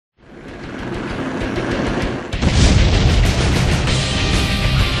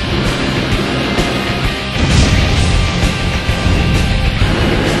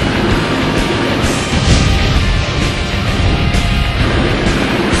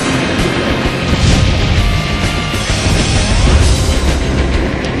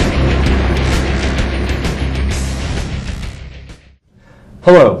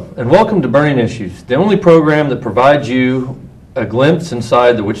Hello, and welcome to Burning Issues, the only program that provides you a glimpse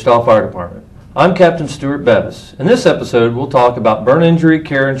inside the Wichita Fire Department. I'm Captain Stuart Bevis. In this episode, we'll talk about burn injury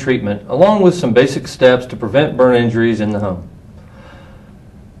care and treatment, along with some basic steps to prevent burn injuries in the home.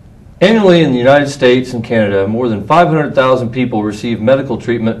 Annually in the United States and Canada, more than 500,000 people receive medical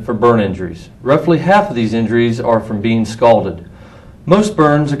treatment for burn injuries. Roughly half of these injuries are from being scalded. Most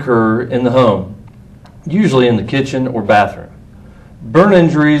burns occur in the home, usually in the kitchen or bathroom. Burn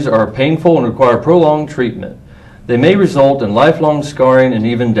injuries are painful and require prolonged treatment. They may result in lifelong scarring and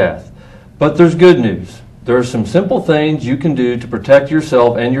even death. But there's good news. There are some simple things you can do to protect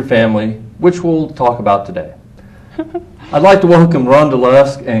yourself and your family, which we'll talk about today. I'd like to welcome Ronda,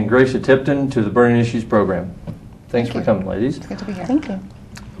 Lusk, and Gracia Tipton to the Burning Issues program. Thanks for coming, ladies. It's good to be here. Thank you.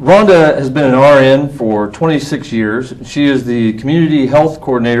 Rhonda has been an RN for 26 years. She is the Community Health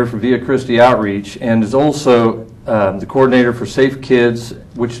Coordinator for Via Christi Outreach and is also the Coordinator for Safe Kids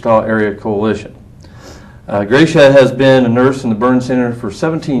Wichita Area Coalition. Gracia has been a nurse in the Burn Center for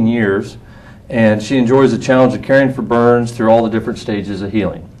 17 years, and she enjoys the challenge of caring for burns through all the different stages of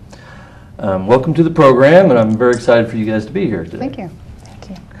healing. Welcome to the program, and I'm very excited for you guys to be here today. Thank you. Thank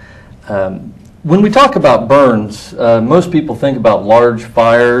you. When we talk about burns, most people think about large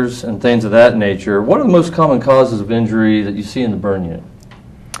fires and things of that nature. What are the most common causes of injury that you see in the burn unit?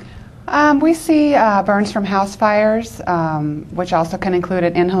 We see burns from house fires, which also can include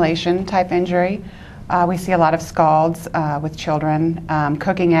an inhalation type injury. We see a lot of scalds with children,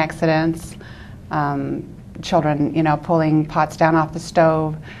 cooking accidents, children, pulling pots down off the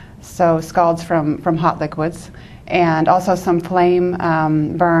stove. So scalds from hot liquids, and also some flame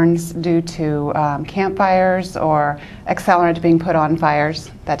burns due to campfires or accelerant being put on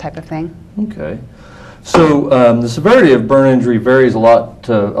fires, that type of thing. Okay. So the severity of burn injury varies a lot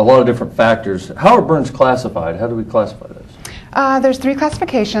to a lot of different factors. How are burns classified? How do we classify those? There's three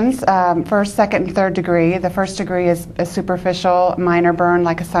classifications, first, second, and third degree. The first degree is a superficial minor burn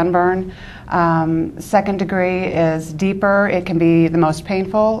like a sunburn. Second degree is deeper. It can be the most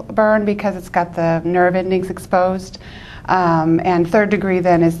painful burn because it's got the nerve endings exposed. And third degree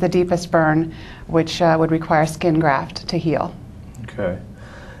then is the deepest burn, which would require skin graft to heal. Okay.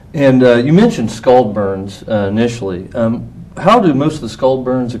 And you mentioned scald burns initially. How do most of the scald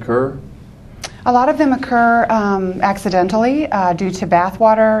burns occur? A lot of them occur accidentally due to bath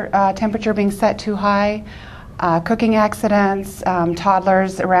water temperature being set too high, cooking accidents,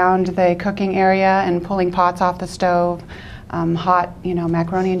 toddlers around the cooking area and pulling pots off the stove, hot,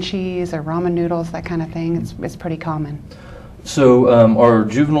 macaroni and cheese or ramen noodles, that kind of thing. It's pretty common. So are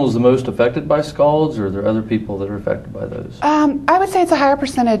juveniles the most affected by scalds, or are there other people that are affected by those? I would say it's a higher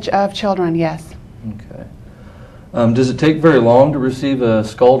percentage of children, yes. Okay. Does it take very long to receive a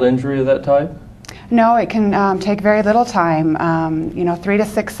scald injury of that type? No, it can take very little time, 3 to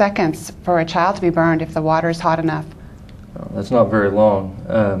 6 seconds for a child to be burned if the water is hot enough. Oh, that's not very long.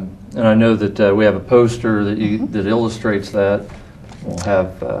 And I know that we have a poster that illustrates that. We'll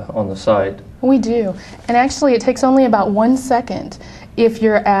have on the site. We do. And actually it takes only about 1 second if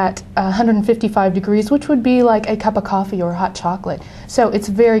you're at 155 degrees, which would be like a cup of coffee or hot chocolate. So it's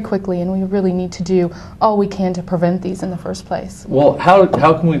very quickly, and we really need to do all we can to prevent these in the first place. Well, how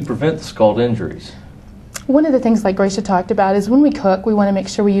can we prevent the scald injuries? One of the things like Gracia talked about is when we cook, we want to make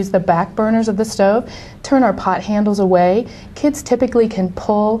sure we use the back burners of the stove, turn our pot handles away. Kids typically can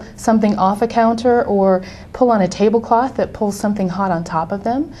pull something off a counter or pull on a tablecloth that pulls something hot on top of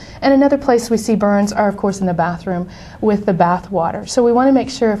them. And another place we see burns are, of course, in the bathroom with the bath water. So we want to make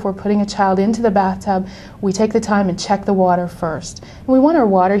sure if we're putting a child into the bathtub, we take the time and check the water first. And we want our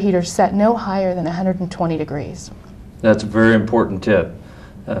water heater set no higher than 120 degrees. That's a very important tip.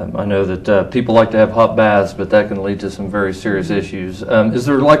 I know that people like to have hot baths, but that can lead to some very serious issues. Is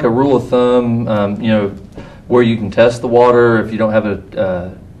there like a rule of thumb, where you can test the water if you don't have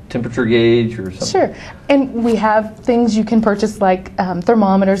a temperature gauge or something? Sure, and we have things you can purchase like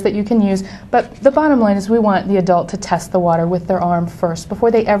thermometers that you can use, but the bottom line is we want the adult to test the water with their arm first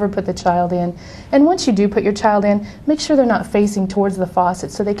before they ever put the child in. And once you do put your child in, make sure they're not facing towards the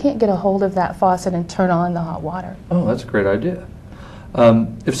faucet so they can't get a hold of that faucet and turn on the hot water. Oh, that's a great idea.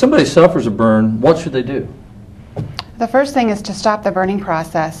 If somebody suffers a burn, what should they do? The first thing is to stop the burning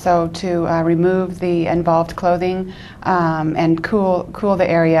process, so to remove the involved clothing and cool the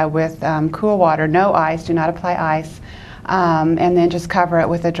area with cool water, no ice, do not apply ice, and then just cover it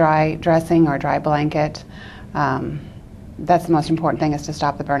with a dry dressing or dry blanket. That's the most important thing, is to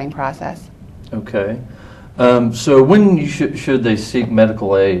stop the burning process. Okay. So when should they seek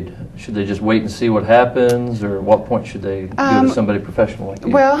medical aid? Should they just wait and see what happens, or at what point should they go to somebody professional like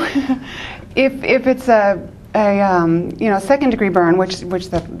you? Well, if it's a a second degree burn, which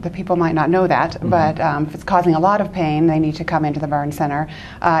the people might not know that, but if it's causing a lot of pain, they need to come into the burn center.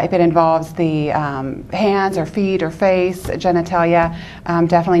 If it involves the hands or feet or face, genitalia,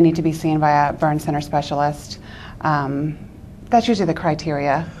 definitely need to be seen by a burn center specialist. That's usually the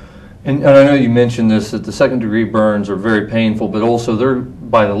criteria. And I know you mentioned this, that the second degree burns are very painful, but also they're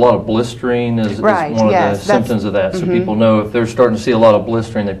by a lot of blistering is Right, one yes, of the symptoms of that. So people know if they're starting to see a lot of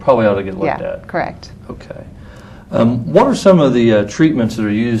blistering, they probably ought to get looked Yeah, at. correct. Okay. What are some of the treatments that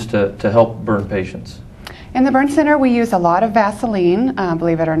are used to help burn patients? In the burn center, we use a lot of Vaseline,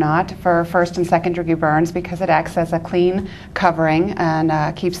 believe it or not, for first and second degree burns because it acts as a clean covering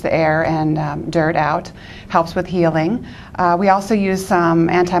and keeps the air and dirt out, helps with healing. We also use some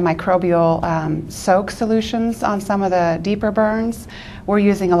antimicrobial soak solutions on some of the deeper burns. We're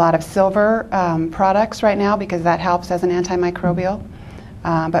using a lot of silver products right now because that helps as an antimicrobial.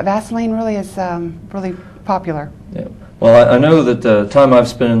 But Vaseline really is really popular. Yeah. Well, I know that the time I've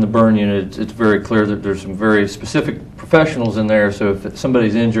spent in the burn unit, it's very clear that there's some very specific professionals in there. So if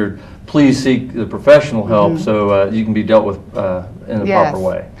somebody's injured, please seek the professional help so you can be dealt with in the proper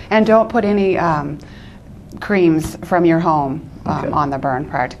way. And don't put any creams from your home Okay. on the burn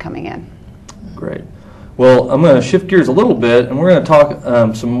prior to coming in. Great. Well, I'm going to shift gears a little bit, and we're going to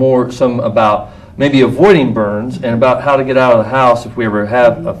talk some about maybe avoiding burns and about how to get out of the house if we ever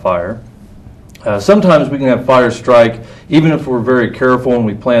have a fire. Sometimes we can have fire strike even if we're very careful and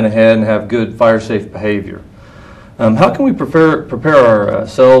we plan ahead and have good fire-safe behavior. How can we prepare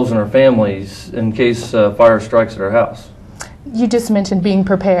ourselves and our families in case fire strikes at our house? You just mentioned being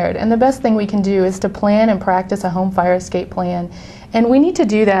prepared, and the best thing we can do is to plan and practice a home fire escape plan. And we need to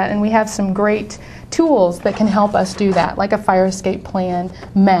do that, and we have some great tools that can help us do that, like a fire escape plan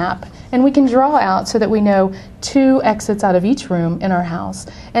map. And we can draw out so that we know 2 exits out of each room in our house.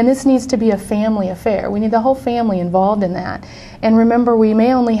 And this needs to be a family affair. We need the whole family involved in that. And remember, we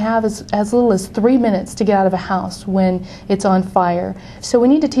may only have as little as 3 minutes to get out of a house when it's on fire. So we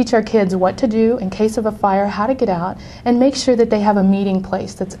need to teach our kids what to do in case of a fire, how to get out, and make sure that they have a meeting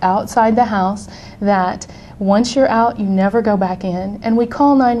place that's outside the house, that once you're out, you never go back in. And we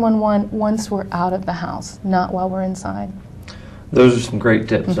call 911 once we're out of the house, not while we're inside. Those are some great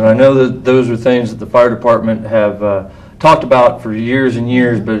tips, and I know that those are things that the fire department have talked about for years and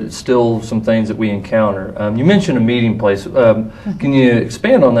years, but it's still some things that we encounter. You mentioned a meeting place. Can you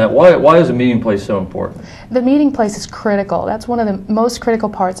expand on that? Why is a meeting place so important? The meeting place is critical. That's one of the most critical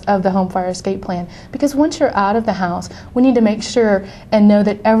parts of the home fire escape plan, because once you're out of the house, we need to make sure and know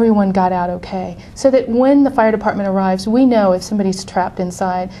that everyone got out okay, so that when the fire department arrives, we know if somebody's trapped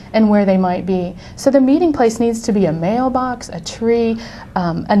inside and where they might be. So the meeting place needs to be a mailbox, a tree,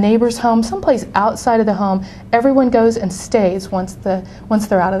 a neighbor's home, someplace outside of the home. Everyone goes and stays once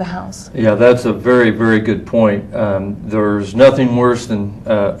they're out of the house. Yeah, that's a very, very good point. There's nothing worse than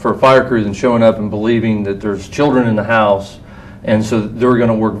for a fire crew than showing up and believing that there's children in the house, and so they're going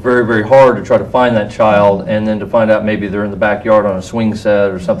to work very, very hard to try to find that child, and then to find out maybe they're in the backyard on a swing set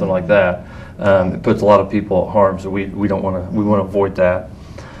or something like that. It puts a lot of people at harm, so we don't want to. We want to avoid that.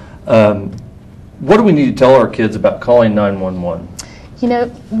 What do we need to tell our kids about calling 911? You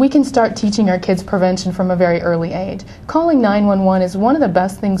know, we can start teaching our kids prevention from a very early age. Calling 911 is one of the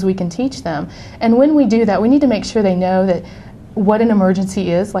best things we can teach them. And when we do that, we need to make sure they know that what an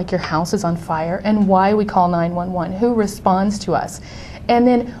emergency is, like your house is on fire, and why we call 911, who responds to us. And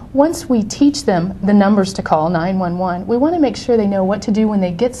then once we teach them the numbers to call, 911, we want to make sure they know what to do when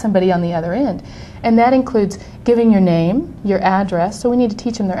they get somebody on the other end. And that includes giving your name, your address, so we need to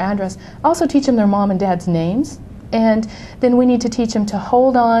teach them their address. Also teach them their mom and dad's names. And then we need to teach them to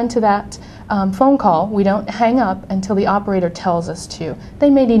hold on to that phone call. We don't hang up until the operator tells us to. They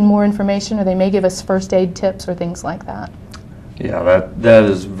may need more information, or they may give us first aid tips or things like that. Yeah, that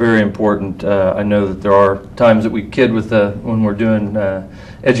is very important. I know that there are times that we kid with when we're doing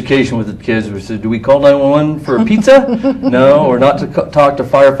education with the kids. We said, "Do we call 911 for a pizza?" No, or not to talk to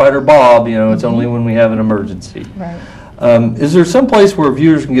firefighter Bob. You know, it's only when we have an emergency. Right. Is there some place where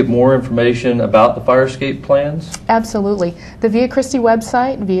viewers can get more information about the fire escape plans? Absolutely. The Via Christi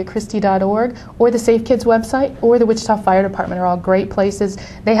website, viachristi.org, or the Safe Kids website, or the Wichita Fire Department are all great places.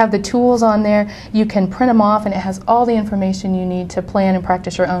 They have the tools on there. You can print them off, and it has all the information you need to plan and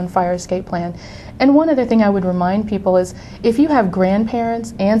practice your own fire escape plan. And one other thing I would remind people is, if you have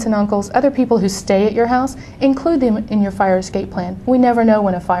grandparents, aunts and uncles, other people who stay at your house, include them in your fire escape plan. We never know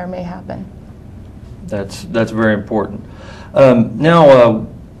when a fire may happen. That's very important.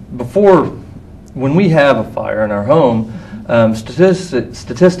 When we have a fire in our home,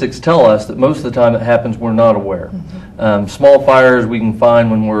 Statistics tell us that most of the time it happens we're not aware. Small fires we can find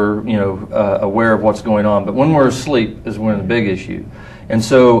when we're aware of what's going on, but when we're asleep is when the big issue. And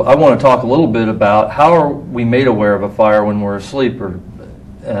so I want to talk a little bit about how are we made aware of a fire when we're asleep or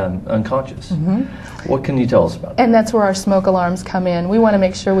unconscious. What can you tell us about that? And that's where our smoke alarms come in. We want to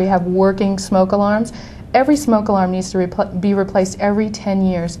make sure we have working smoke alarms. Every smoke alarm needs to be replaced every 10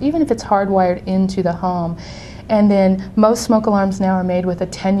 years, even if it's hardwired into the home. And then most smoke alarms now are made with a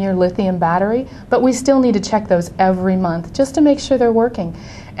 10-year lithium battery, but we still need to check those every month just to make sure they're working.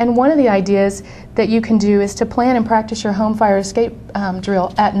 And one of the ideas that you can do is to plan and practice your home fire escape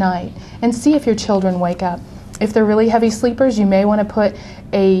drill at night and see if your children wake up. If they're really heavy sleepers, you may want to put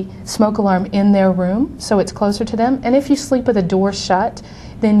a smoke alarm in their room so it's closer to them. And if you sleep with a door shut,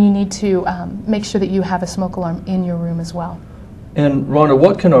 then you need to make sure that you have a smoke alarm in your room as well. And Rhonda,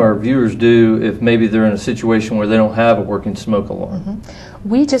 what can our viewers do if maybe they're in a situation where they don't have a working smoke alarm?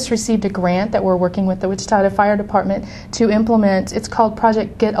 We just received a grant that we're working with the Wichita Fire Department to implement. It's called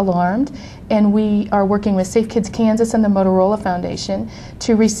Project Get Alarmed, and we are working with Safe Kids Kansas and the Motorola Foundation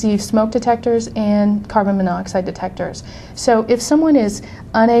to receive smoke detectors and carbon monoxide detectors. So if someone is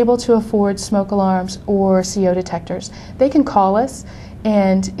unable to afford smoke alarms or CO detectors, they can call us,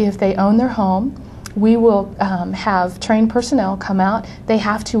 and if they own their home, we will have trained personnel come out. They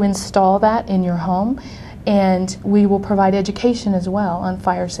have to install that in your home, and we will provide education as well on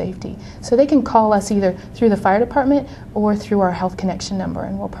fire safety. So they can call us either through the fire department or through our Health Connection number,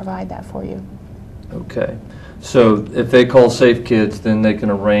 and we'll provide that for you. Okay. So if they call Safe Kids, then they can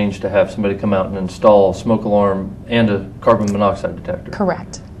arrange to have somebody come out and install a smoke alarm and a carbon monoxide detector.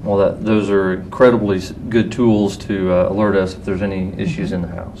 Correct. Well, those are incredibly good tools to alert us if there's any issues in the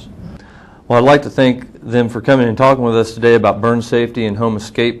house. Well, I'd like to thank them for coming and talking with us today about burn safety and home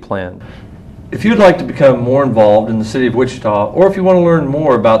escape plan. If you'd like to become more involved in the city of Wichita, or if you want to learn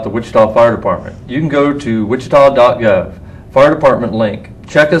more about the Wichita Fire Department, you can go to wichita.gov, Fire Department link.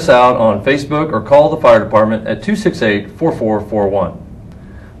 Check us out on Facebook or call the Fire Department at 268-4441.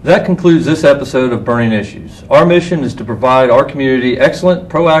 That concludes this episode of Burning Issues. Our mission is to provide our community excellent,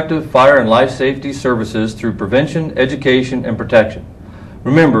 proactive fire and life safety services through prevention, education, and protection.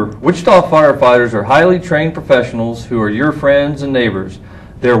 Remember, Wichita firefighters are highly trained professionals who are your friends and neighbors.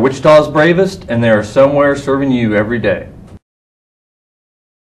 They are Wichita's bravest, and they are somewhere serving you every day.